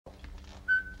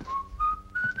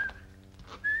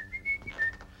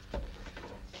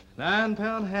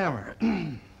9-pound hammer.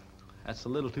 That's a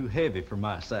little too heavy for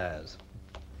my size.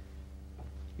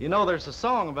 You know, there's a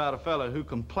song about a fella who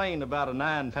complained about a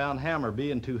 9-pound hammer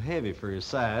being too heavy for his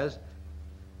size.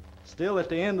 Still, at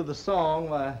the end of the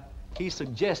song, he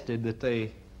suggested that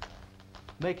they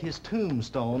make his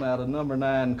tombstone out of number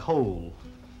 9 coal.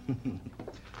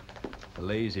 A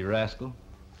lazy rascal.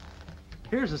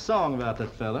 Here's a song about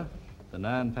that fella, the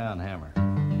 9-pound hammer.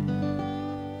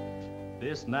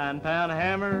 This 9-pound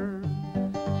hammer,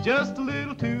 just a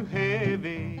little too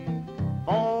heavy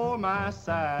for my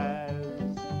size.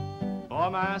 For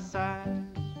my size,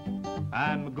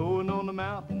 I'm going on the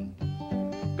mountain,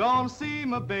 gonna see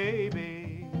my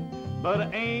baby, but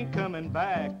I ain't coming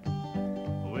back.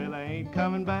 Well, I ain't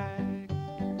coming back.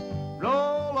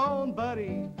 Roll on,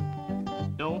 buddy,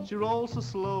 don't you roll so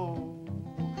slow.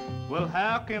 Well,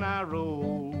 how can I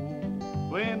roll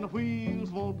when the wheels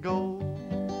won't go?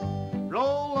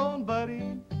 Roll on,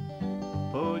 buddy,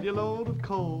 pull your load of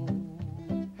coal.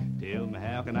 Tell me,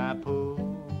 how can I pull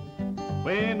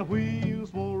when the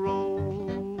wheels won't roll?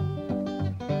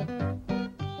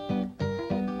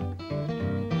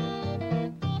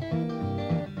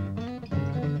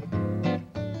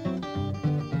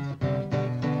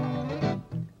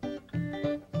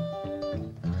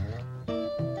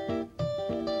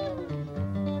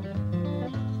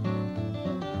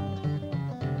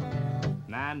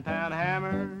 9-pound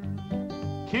hammer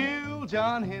killed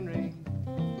John Henry,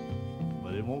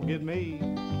 but it won't get me.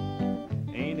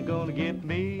 Ain't it gonna get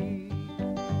me?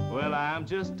 Well, I'm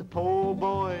just a poor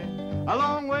boy, a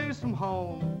long ways from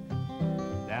home,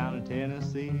 down in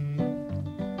Tennessee,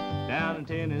 down in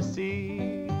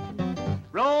Tennessee.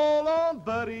 Roll on,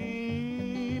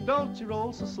 buddy, don't you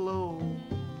roll so slow.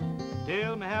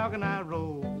 Tell me, how can I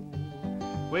roll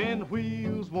when the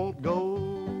wheels won't go?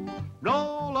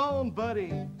 Roll on,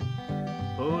 buddy,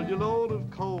 pull your load of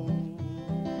coal.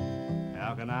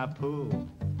 How can I pull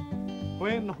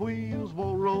when the wheels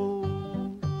won't roll?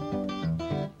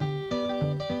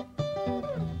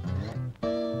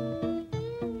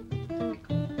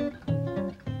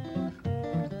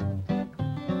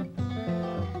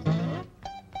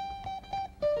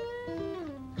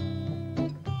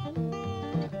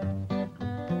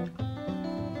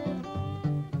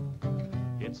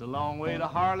 It's a long way to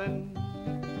Harlan,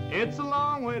 it's a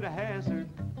long way to Hazard,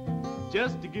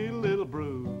 just to get a little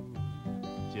brew,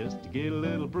 just to get a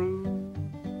little brew.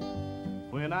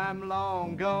 When I'm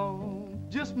long gone,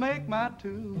 just make my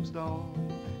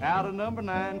tombstone out of number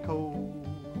 9 coal,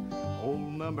 old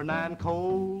number 9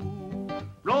 coal.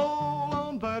 Roll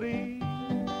on, buddy,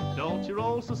 don't you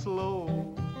roll so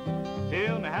slow.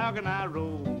 Tell me, how can I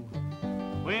roll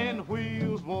when the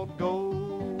wheels won't go?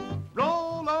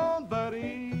 Roll on,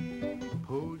 buddy,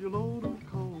 pull your load of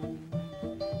coal.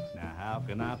 Now, how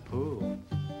can I pull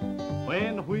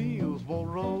when the wheels won't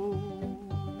roll?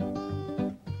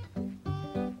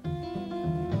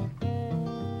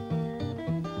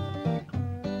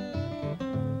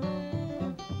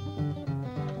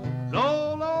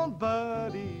 Roll on,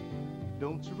 buddy,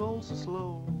 don't you roll so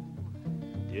slow.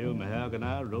 Tell me, how can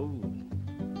I roll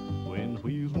when the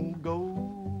wheels won't go?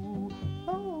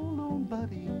 Roll on,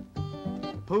 buddy,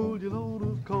 pull your load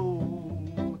of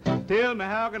coal. Tell me,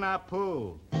 how can I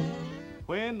pull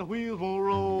when the wheels won't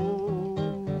roll?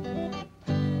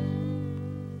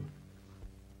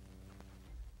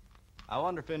 I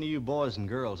wonder if any of you boys and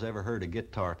girls ever heard a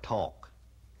guitar talk.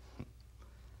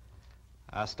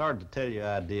 I started to tell you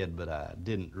I did, but I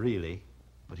didn't really.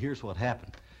 But here's what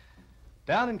happened.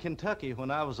 Down in Kentucky,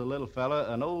 when I was a little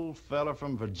fella, an old fella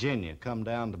from Virginia come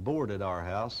down to board at our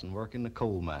house and work in the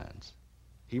coal mines.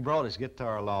 He brought his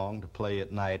guitar along to play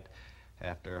at night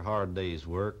after a hard day's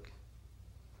work.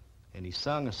 And he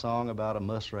sung a song about a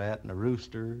muskrat and a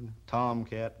rooster and a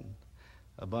tomcat and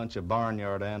a bunch of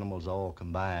barnyard animals all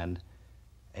combined.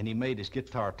 And he made his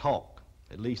guitar talk.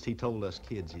 At least he told us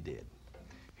kids he did.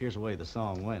 Here's the way the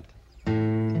song went.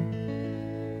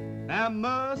 Now,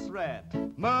 Mus'rat,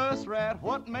 Mus'rat,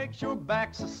 what makes your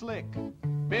back so slick?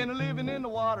 Been a-living in the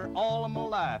water all of my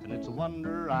life, and it's a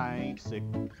wonder I ain't sick,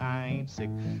 I ain't sick,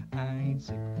 I ain't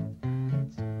sick.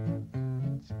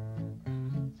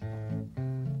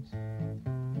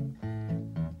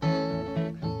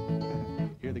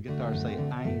 Hear the guitar say,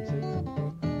 I ain't sick.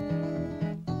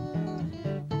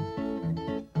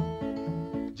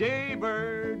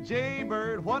 Jaybird,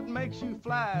 Jaybird, what makes you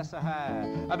fly so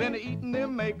high? I've been eating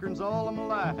them acorns all of my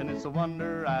life, and it's a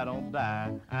wonder I don't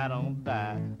die, I don't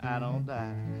die, I don't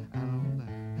die, I don't die.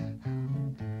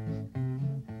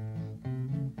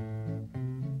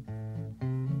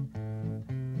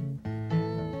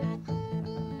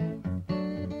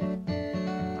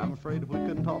 I'm afraid afraid if we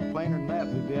couldn't talk plainer than that,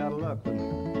 we'd be out of luck, wouldn't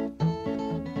we?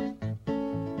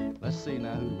 Let's see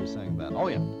now, who do we sing about? Oh,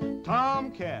 yeah.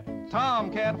 Tomcat,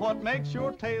 Tomcat, what makes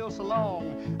your tail so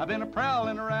long? I've been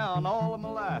a-prowling around all of my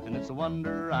life, and it's a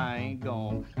wonder I ain't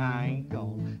gone, I ain't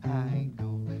gone, I ain't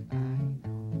gone, I ain't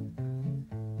gone.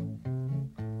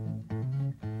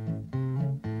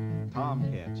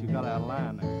 Tomcat, you got out of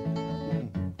line there.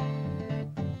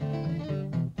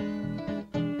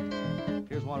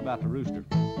 Here's one about the rooster.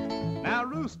 Now,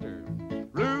 rooster,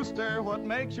 rooster, what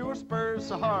makes your spurs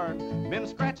so hard? Been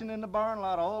scratching in the barn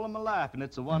lot all of my life, and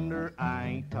it's a wonder I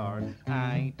ain't tired,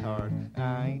 I ain't tired,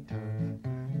 I ain't tired.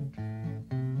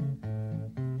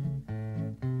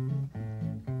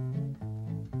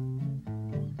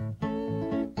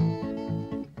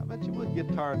 I bet you would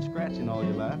get tired scratching all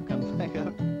your life, come to think of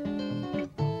it.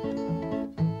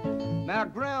 Now,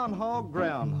 groundhog,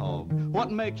 groundhog,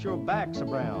 what makes your back so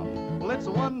brown? Well, it's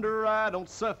a wonder I don't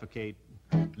suffocate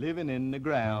living in the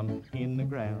ground, in the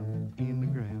ground, in the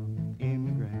ground, in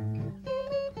the ground.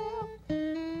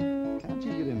 How'd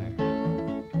you get in there?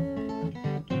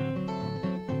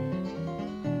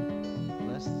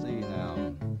 Let's see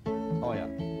now. Oh, yeah,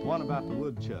 one about the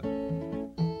woodchuck.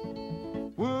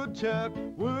 Woodchuck,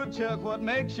 woodchuck, what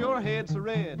makes your head so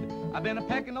red? I've been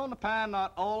a-pecking on the pine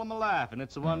knot all of my life, and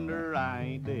it's a wonder I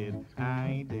ain't dead, I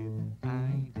ain't dead, I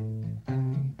ain't dead, I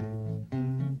ain't dead.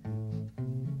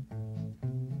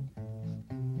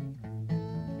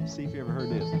 See if you ever heard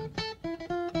this.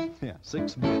 Yeah,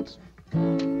 6 bits.